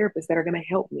Find My Therapist that are going to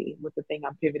help me with the thing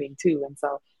I'm pivoting to. And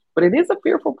so, but it is a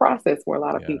fearful process for a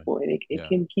lot of Yeah. people, and it Yeah.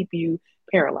 can keep you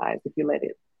paralyzed if you let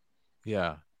it.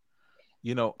 Yeah.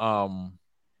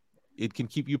 It can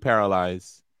keep you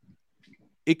paralyzed.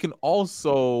 It can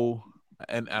also,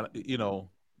 and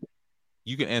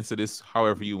you can answer this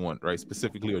however you want, right?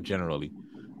 Specifically or generally.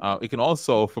 It can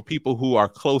also, for people who are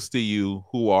close to you,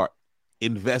 who are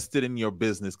invested in your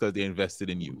business because they're invested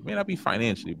in you. It may not be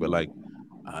financially, but like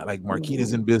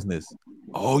Marquita's in business.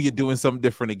 Oh, you're doing something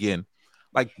different again.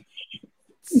 Like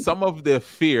some of their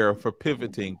fear for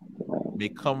pivoting may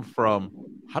come from,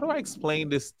 how do I explain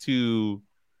this to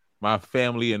my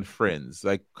family and friends?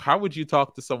 Like, how would you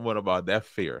talk to someone about that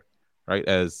fear, right?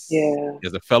 Yeah,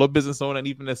 As a fellow business owner, and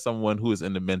even as someone who is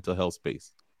in the mental health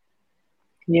space.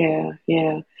 yeah.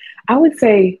 I would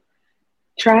say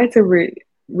try to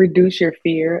reduce your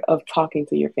fear of talking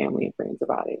to your family and friends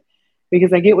about it,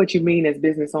 because I get what you mean. As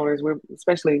business owners, we're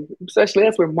especially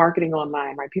as we're marketing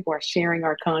online, right? People are sharing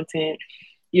our content.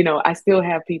 I still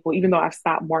have people, even though I've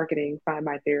stopped marketing Find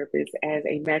My Therapist as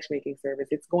a matchmaking service,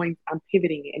 I'm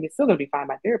pivoting it, and it's still going to be Find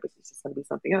My Therapist. It's just going to be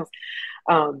something else.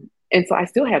 And so I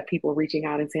still have people reaching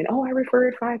out and saying, oh, I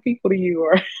referred 5 people to you,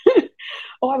 or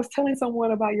oh, I was telling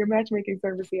someone about your matchmaking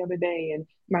service the other day. And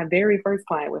my very first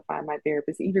client with Find My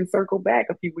Therapist even circled back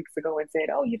a few weeks ago and said,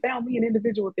 oh, you found me an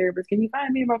individual therapist. Can you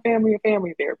find me and my family a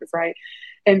family therapist, right?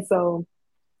 And so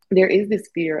there is this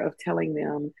fear of telling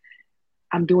them,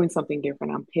 I'm doing something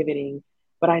different, I'm pivoting.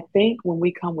 But I think when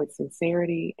we come with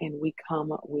sincerity and we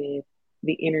come with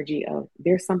the energy of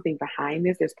there's something behind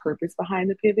this, there's purpose behind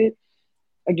the pivot.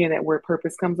 Again, that word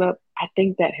purpose comes up. I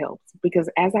think that helps, because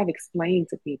as I've explained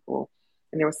to people,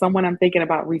 and there was someone I'm thinking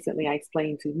about recently, I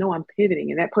explained to, no, I'm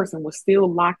pivoting. And that person was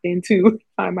still locked into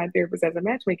Find My Therapist as a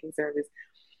matchmaking service.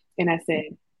 And I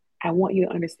said, I want you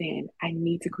to understand, I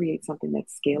need to create something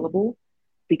that's scalable,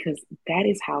 because that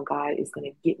is how God is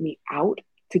going to get me out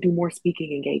to do more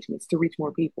speaking engagements, to reach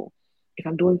more people. If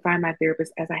I'm doing Find My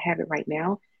Therapist as I have it right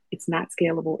now, it's not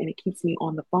scalable, and it keeps me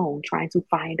on the phone trying to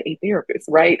find a therapist,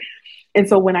 right? And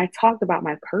so when I talked about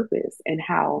my purpose and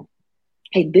how,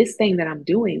 hey, this thing that I'm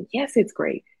doing, yes, it's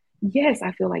great. Yes,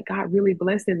 I feel like God really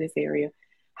blessed in this area.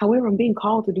 However, I'm being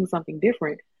called to do something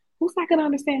different. Who's not going to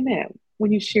understand that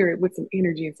when you share it with some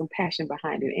energy and some passion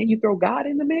behind it, and you throw God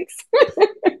in the mix?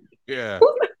 Yeah.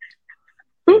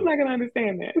 Who's not going to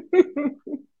understand that?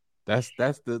 That's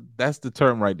the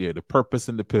term right there. The purpose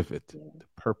and the pivot. The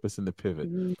purpose and the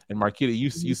pivot. Mm-hmm. And Marquita,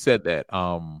 you said that.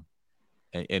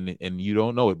 And you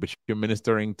don't know it, but you're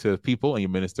ministering to people and you're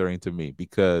ministering to me,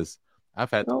 because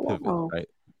I've had to pivot, wow. right?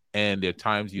 And there are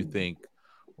times you think,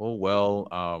 oh well,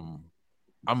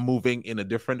 I'm moving in a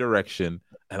different direction,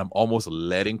 and I'm almost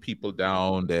letting people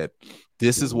down. That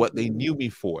this is what they knew me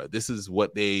for. This is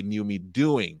what they knew me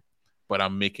doing. But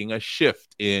I'm making a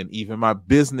shift in even my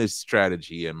business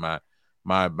strategy and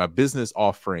my business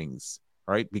offerings,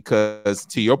 right? Because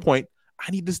to your point, I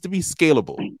need this to be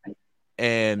scalable.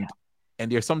 And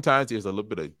there's sometimes there's a little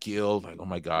bit of guilt, like, oh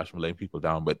my gosh, I'm letting people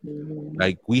down. But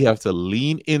like, we have to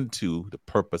lean into the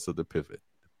purpose of the pivot,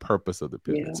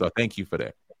 Yeah. So thank you for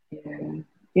that.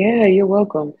 Yeah, you're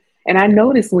welcome. And I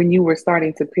noticed when you were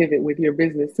starting to pivot with your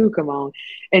business too, come on.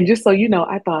 And just so you know,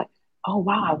 I thought, oh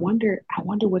wow, I wonder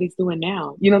what he's doing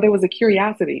now. There was a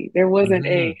curiosity. There wasn't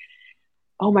a,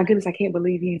 oh my goodness, I can't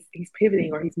believe he's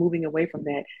pivoting or he's moving away from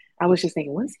that. I was just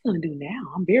thinking, what is he going to do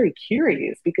now? I'm very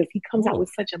curious, because he comes out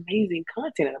with such amazing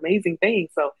content and amazing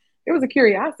things. So there was a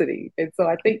curiosity. And so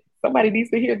I think somebody needs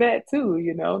to hear that too.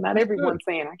 Not everyone's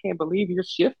saying, I can't believe you're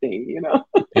shifting,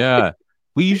 Yeah.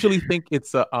 We usually think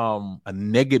it's a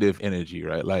negative energy,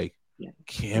 right? Like,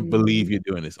 can't believe you're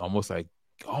doing this. Almost like,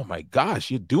 oh my gosh,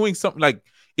 you're doing something. Like,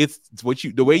 it's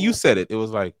the way you said it. It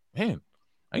was like, man,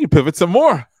 I need to pivot some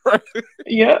more. Right?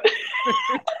 Yeah.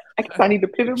 I need to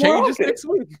pivot more Changes often. next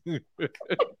week.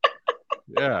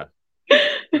 Yeah.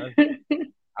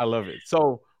 I love it.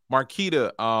 So,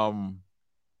 Marquita,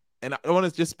 and I want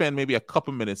to just spend maybe a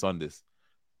couple minutes on this,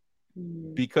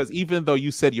 because even though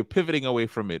you said you're pivoting away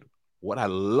from it, what I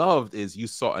loved is you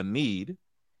saw a need,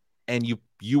 and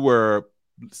you were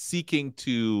seeking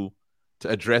to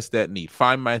address that need.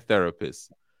 Find My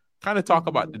Therapist. Kind of talk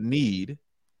about the need,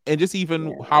 and just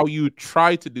even how you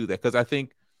try to do that, because I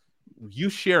think you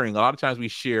sharing, a lot of times we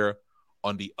share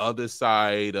on the other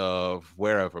side of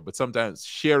wherever, but sometimes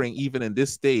sharing even in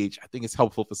this stage, I think it's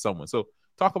helpful for someone. So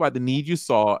talk about the need you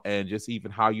saw and just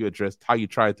even how you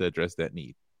tried to address that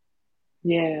need.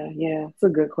 Yeah, it's a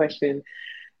good question.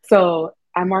 So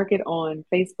I market on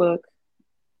Facebook,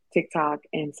 TikTok,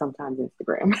 and sometimes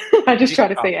Instagram. I just try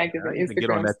to TikTok, stay active man, in I need to get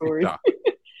on Instagram that stories. TikTok.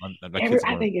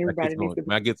 I think everybody needs to be on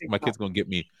My TikTok. kid's gonna get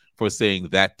me for saying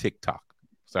that TikTok.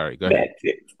 Sorry, go ahead.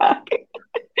 That TikTok.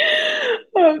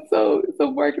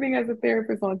 So marketing as a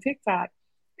therapist on TikTok,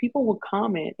 people will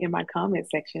comment in my comment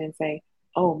section and say,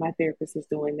 "Oh, my therapist is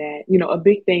doing that." You know, a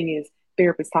big thing is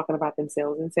therapists talking about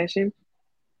themselves in session.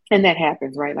 And that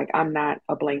happens, right? Like, I'm not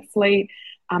a blank slate.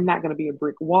 I'm not going to be a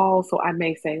brick wall. So I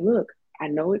may say, look, I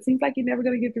know it seems like you're never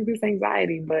going to get through this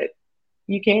anxiety, but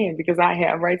you can, because I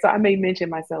have, right? So I may mention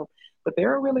myself, but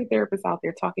there are really therapists out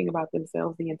there talking about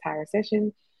themselves the entire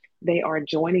session. They are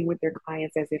joining with their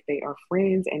clients as if they are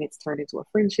friends, and it's turned into a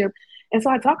friendship. And so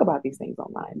I talk about these things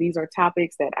online. These are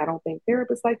topics that I don't think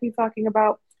therapists like me talking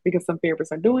about, because some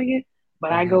therapists are doing it,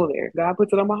 but I go there. God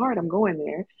puts it on my heart. I'm going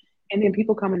there. And then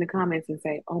people come in the comments and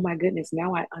say, oh my goodness,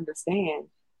 now I understand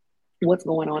what's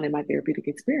going on in my therapeutic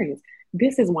experience.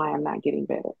 This is why I'm not getting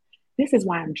better. This is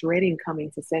why I'm dreading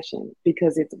coming to session,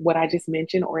 because it's what I just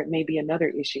mentioned, or it may be another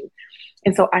issue.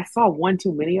 And so I saw one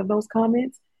too many of those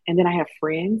comments. And then I have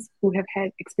friends who have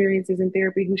had experiences in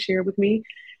therapy who share with me.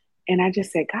 And I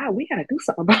just said, God, we got to do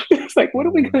something about this. Like, what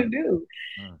are we going to do?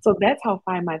 So that's how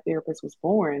Find My Therapist was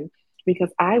born,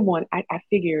 because I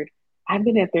figured I've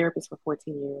been a therapist for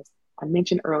 14 years. I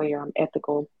mentioned earlier, I'm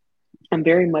ethical. I'm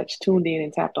very much tuned in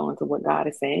and tapped on to what God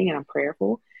is saying, and I'm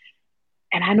prayerful.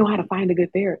 And I know how to find a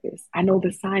good therapist. I know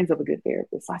the signs of a good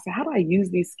therapist. So I said, how do I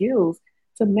use these skills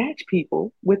to match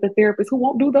people with a therapist who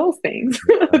won't do those things?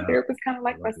 A therapist kind of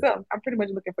like myself. I'm pretty much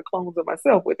looking for clones of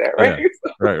myself with that, right? Yeah.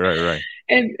 So, Right.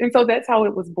 And so that's how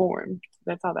it was born.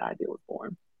 That's how the idea was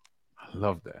born. I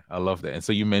love that. And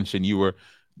so you mentioned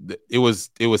it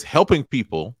was helping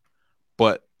people,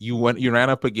 but you ran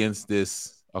up against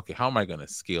this. Okay, how am I going to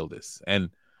scale this? And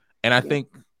I think,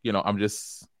 I'm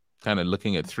just kind of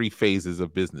looking at three phases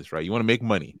of business, right? You want to make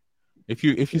money. If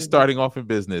you're starting off in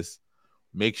business,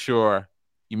 make sure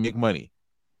you make money.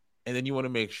 And then you want to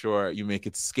make sure you make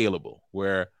it scalable,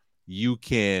 where you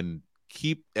can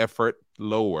keep effort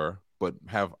lower but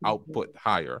have output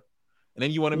higher. And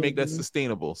then you want to make that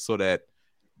sustainable, so that,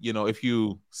 if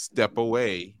you step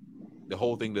away, the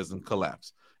whole thing doesn't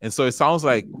collapse. And so it sounds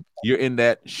like you're in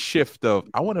that shift of,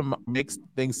 I want to make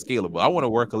things scalable. I want to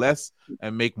work less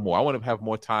and make more. I want to have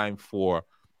more time for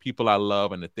people I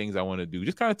love and the things I want to do.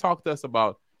 Just kind of talk to us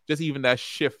about just even that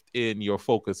shift in your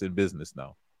focus in business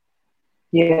now.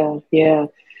 Yeah.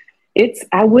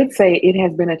 I would say it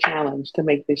has been a challenge to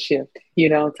make this shift,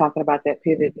 talking about that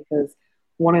pivot, because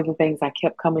one of the things I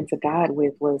kept coming to God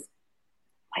with was,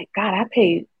 like, God, I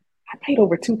paid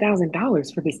over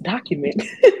 $2,000 for this document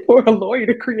for a lawyer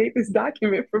to create this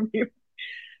document for me.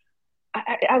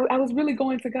 I was really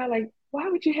going to God, like, why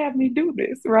would you have me do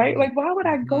this? Right? Like, why would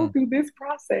I go through this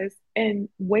process and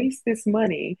waste this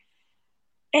money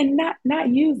and not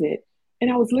use it?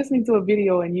 And I was listening to a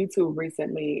video on YouTube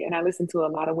recently, and I listened to a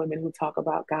lot of women who talk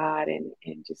about God and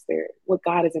just what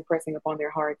God is impressing upon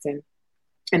their hearts.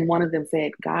 And one of them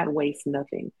said, God wastes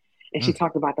nothing. And she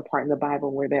talked about the part in the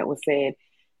Bible where that was said.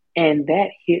 And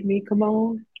that hit me, come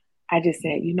on. I just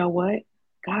said, you know what?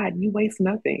 God, you waste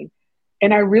nothing.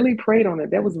 And I really prayed on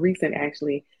it. That was recent,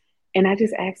 actually. And I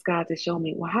just asked God to show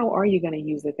me, well, how are you going to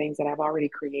use the things that I've already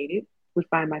created? We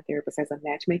Find My Therapist as a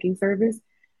matchmaking service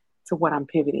to what I'm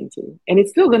pivoting to. And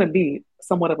it's still going to be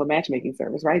somewhat of a matchmaking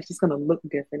service, right? It's just going to look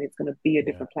different. It's going to be a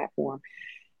different platform.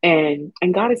 And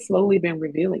God has slowly been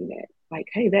revealing that. Like,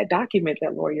 hey, that document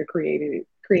that lawyer created,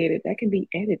 that can be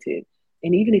edited.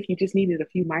 And even if you just needed a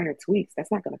few minor tweaks, that's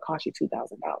not going to cost you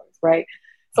 $2,000, right?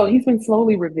 So he's been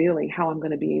slowly revealing how I'm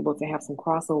going to be able to have some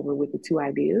crossover with the two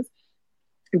ideas.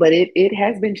 But it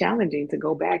has been challenging to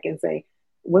go back and say,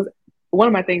 one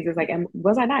of my things is like,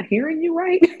 was I not hearing you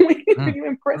right when you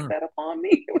impressed that upon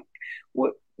me?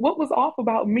 What was off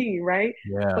about me, right?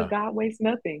 Yeah. But God wastes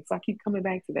nothing. So I keep coming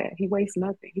back to that. He wastes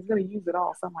nothing. He's going to use it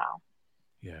all somehow.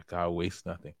 Yeah, God wastes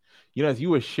nothing. As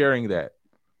you were sharing that,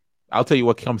 I'll tell you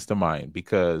what comes to mind,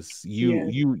 because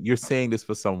you're saying this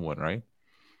for someone, right?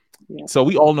 Yeah. So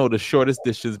we all know the shortest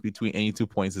distance between any 2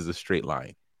 points is a straight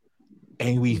line.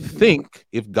 And we think,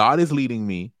 if God is leading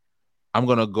me, I'm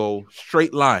going to go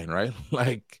straight line, right?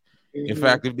 Like, in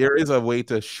fact, if there is a way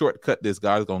to shortcut this,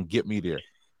 God is going to get me there.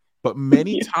 But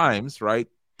many times, right,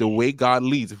 the way God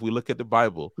leads, if we look at the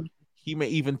Bible, he may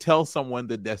even tell someone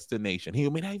the destination. He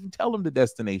may not even tell them the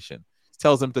destination.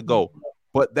 tells them to go.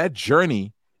 But that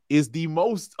journey is the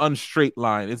most unstraight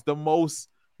line. It's the most,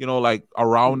 like a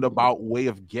roundabout way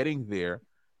of getting there.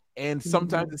 And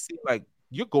sometimes it seems like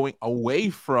you're going away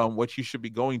from what you should be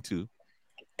going to.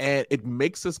 And it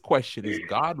makes us question, is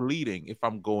God leading if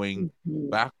I'm going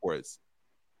backwards?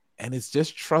 And it's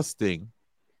just trusting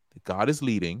that God is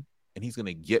leading and he's going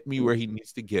to get me where he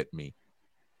needs to get me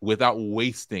without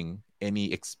wasting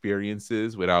any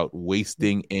experiences, without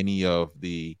wasting any of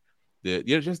the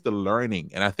just the learning.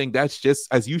 And I think that's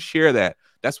just, as you share that,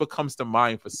 that's what comes to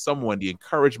mind for someone. The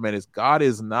encouragement is God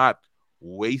is not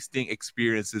wasting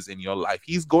experiences in your life.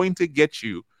 He's going to get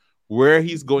you where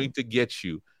he's going to get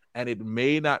you. And it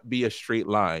may not be a straight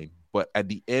line, but at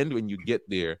the end, when you get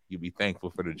there, you'll be thankful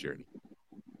for the journey.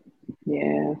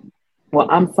 Yeah. Well,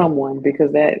 I'm someone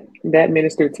because that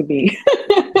ministered to me.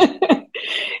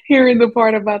 Hearing the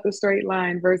part about the straight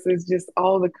line versus just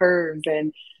all the curves.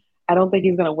 And I don't think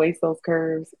he's going to waste those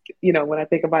curves. When I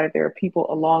think about it, there are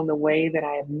people along the way that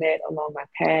I have met along my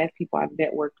path, people I've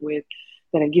networked with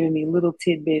that have given me little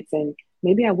tidbits. And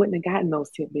maybe I wouldn't have gotten those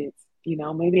tidbits.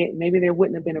 Maybe there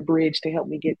wouldn't have been a bridge to help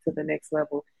me get to the next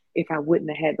level if I wouldn't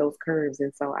have had those curves.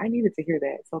 And so I needed to hear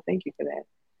that. So thank you for that.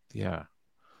 Yeah.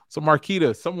 So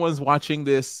Marquita, someone's watching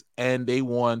this and they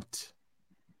want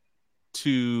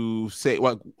to say,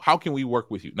 well, how can we work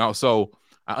with you? Now, so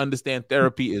I understand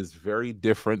therapy is very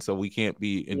different, so we can't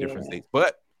be in different states.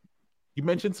 But you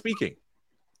mentioned speaking,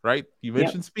 right? You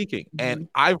mentioned speaking. And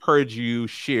I've heard you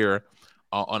share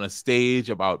on a stage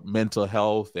about mental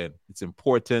health and its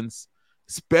importance,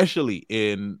 especially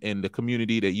in the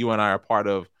community that you and I are part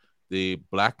of, the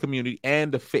Black community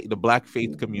and the Black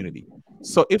faith community.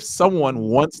 So if someone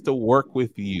wants to work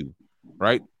with you,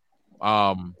 right?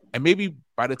 And maybe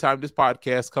by the time this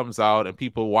podcast comes out and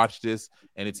people watch this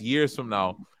and it's years from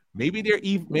now, maybe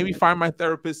Find My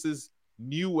Therapist's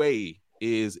new way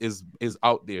is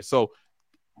out there. So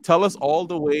tell us all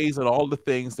the ways and all the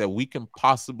things that we can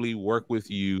possibly work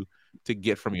with you to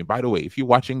get from you. By the way, if you're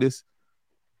watching this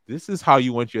is how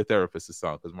you want your therapist to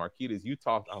sound. Because Marquita, as you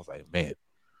talked, I was like, man,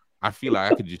 I feel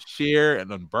like I could just share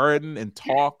and unburden and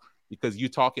talk because you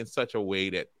talk in such a way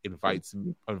that invites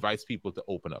people to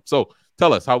open up. So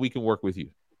tell us how we can work with you.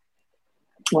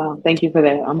 Wow, thank you for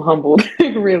that. I'm humbled.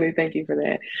 Really, thank you for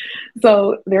that.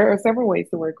 So there are several ways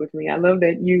to work with me. I love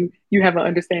that you have an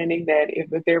understanding that if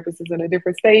the therapist is in a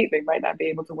different state, they might not be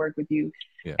able to work with you.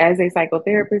 Yeah. As a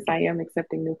psychotherapist, I am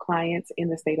accepting new clients in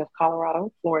the state of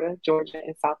Colorado, Florida, Georgia,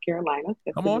 and South Carolina.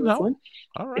 That's Come on now. One.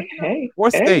 All right. Hey,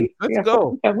 what state? Let's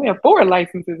go. We have 4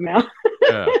 licenses now.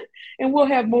 Yeah. And we'll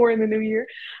have more in the new year.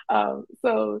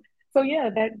 So yeah,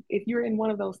 that if you're in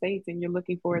one of those states and you're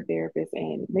looking for a therapist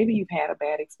and maybe you've had a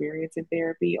bad experience in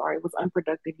therapy or it was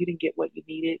unproductive, you didn't get what you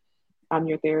needed, I'm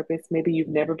your therapist. Maybe you've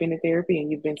never been in therapy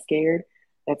and you've been scared.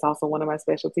 That's also one of my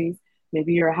specialties.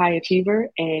 Maybe you're a high achiever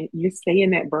and you stay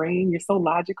in that brain. You're so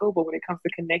logical, but when it comes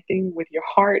to connecting with your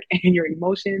heart and your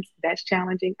emotions, that's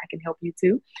challenging. I can help you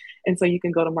too. And so you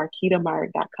can go to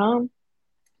marquitamyrick.com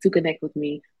to connect with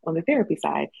me on the therapy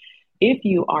side. If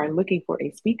you are looking for a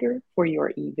speaker for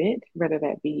your event, whether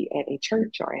that be at a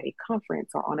church or at a conference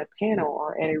or on a panel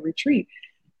or at a retreat,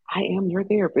 I am your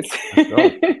therapist.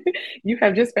 You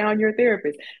have just found your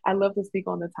therapist. I love to speak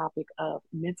on the topic of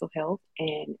mental health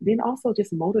and then also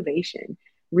just motivation,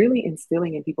 really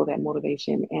instilling in people that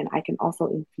motivation. And I can also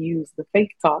infuse the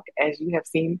faith talk, as you have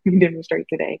seen me demonstrate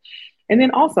today. And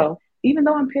then also, even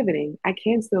though I'm pivoting, I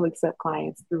can still accept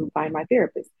clients through Find My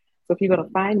Therapist. So if you go to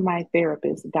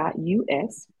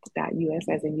findmytherapist.us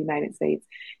as in United States,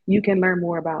 you can learn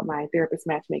more about my therapist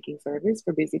matchmaking service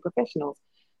for busy professionals.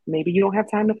 Maybe you don't have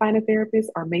time to find a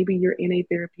therapist, or maybe you're in a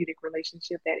therapeutic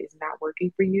relationship that is not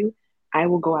working for you. I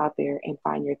will go out there and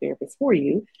find your therapist for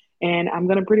you. And I'm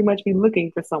going to pretty much be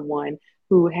looking for someone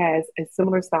who has a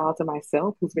similar style to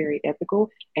myself, who's very ethical,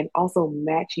 and also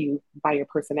match you by your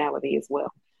personality as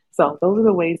well. So those are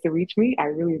the ways to reach me. I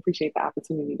really appreciate the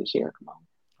opportunity to share. Come on.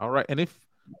 All right. And if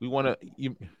we want to,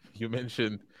 you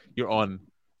mentioned you're on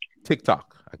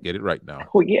TikTok. I get it right now.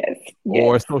 Oh, yes.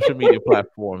 Or social media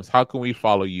platforms. How can we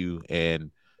follow you and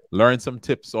learn some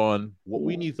tips on what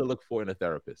we need to look for in a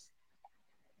therapist?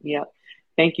 Yep.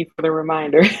 Thank you for the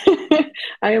reminder.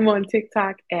 I am on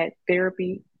TikTok at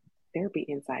Therapy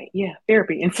Insight. Yeah,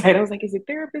 Therapy Insight. I was like, is it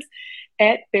therapist?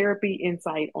 At Therapy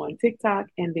Insight on TikTok.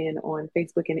 And then on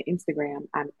Facebook and Instagram,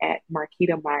 I'm at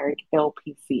Marquita Myrick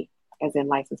LPC. As in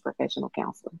licensed professional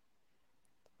counselor.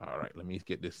 All right, let me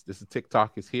get this. This is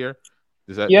TikTok is here.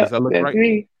 Does that look that's right?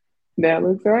 Me. That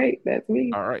looks right. That's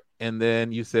me. All right. And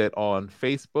then you said on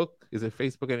Facebook. Is it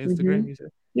Facebook and Instagram? You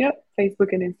said? Yep,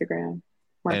 Facebook and Instagram.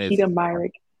 Marquita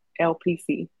Myrick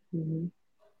LPC. Mm-hmm.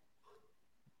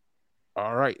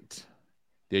 All right.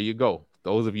 There you go.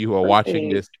 Those of you who are watching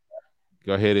Perfect. this,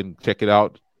 go ahead and check it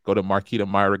out. Go to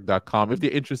marquitamyrick.com. If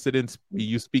they're interested in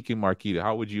you speaking Marquita,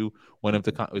 how would you want them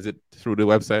to is it through the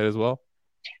website as well?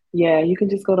 Yeah, you can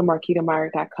just go to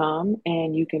marquitamyrick.com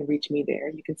and you can reach me there.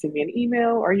 You can send me an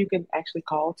email or you can actually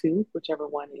call too, whichever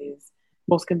one is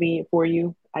most convenient for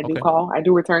you. I do Okay. call. I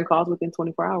do return calls within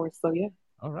 24 hours. So yeah.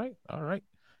 All right. All right.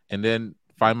 And then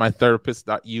find my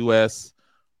therapist.us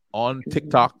on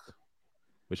TikTok,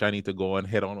 which I need to go and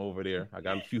head on over there. I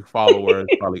got a few followers,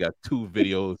 probably got 2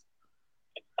 videos.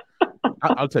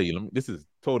 I'll tell you, this is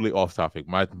totally off topic.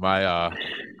 My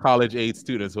college age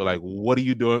students were like, "What are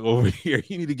you doing over here?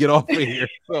 You need to get off of here."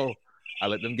 So I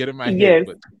let them get in my head, Yes.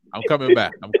 but I'm coming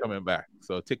back. I'm coming back.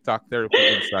 So TikTok Therapy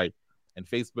Insight and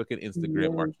Facebook and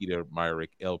Instagram, Marquita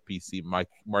Myrick LPC.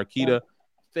 Marquita,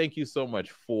 thank you so much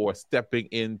for stepping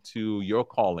into your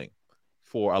calling,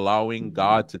 for allowing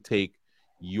God to take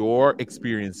your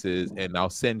experiences and now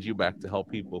send you back to help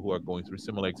people who are going through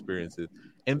similar experiences,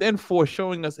 and then for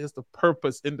showing us is the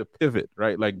purpose in the pivot,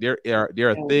 right? Like there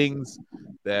are things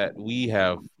that we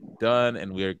have done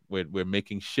and we're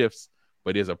making shifts,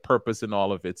 but there's a purpose in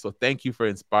all of it. So thank you for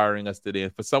inspiring us today.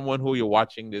 And for someone who you're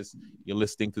watching this, you're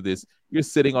listening to this, you're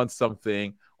sitting on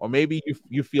something, or maybe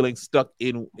you're feeling stuck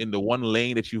in the one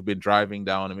lane that you've been driving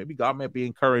down, and maybe God might be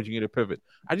encouraging you to pivot.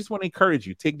 I just want to encourage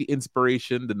you, take the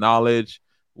inspiration, the knowledge,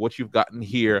 what you've gotten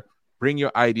here, bring your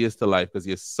ideas to life, because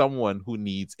there's someone who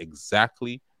needs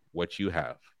exactly what you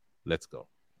have. Let's go.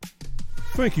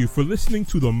 Thank you for listening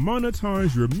to the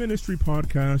Monetize Your Ministry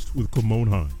podcast with Kimon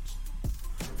Hines.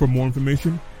 For more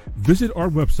information, visit our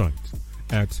website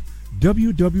at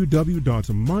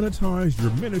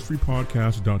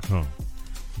www.monetizeyourministrypodcast.com.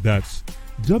 That's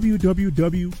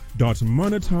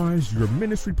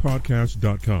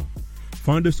www.monetizeyourministrypodcast.com.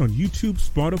 Find us on YouTube,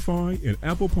 Spotify, and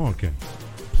Apple Podcasts.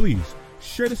 Please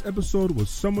share this episode with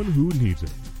someone who needs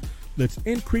it. Let's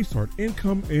increase our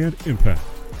income and impact.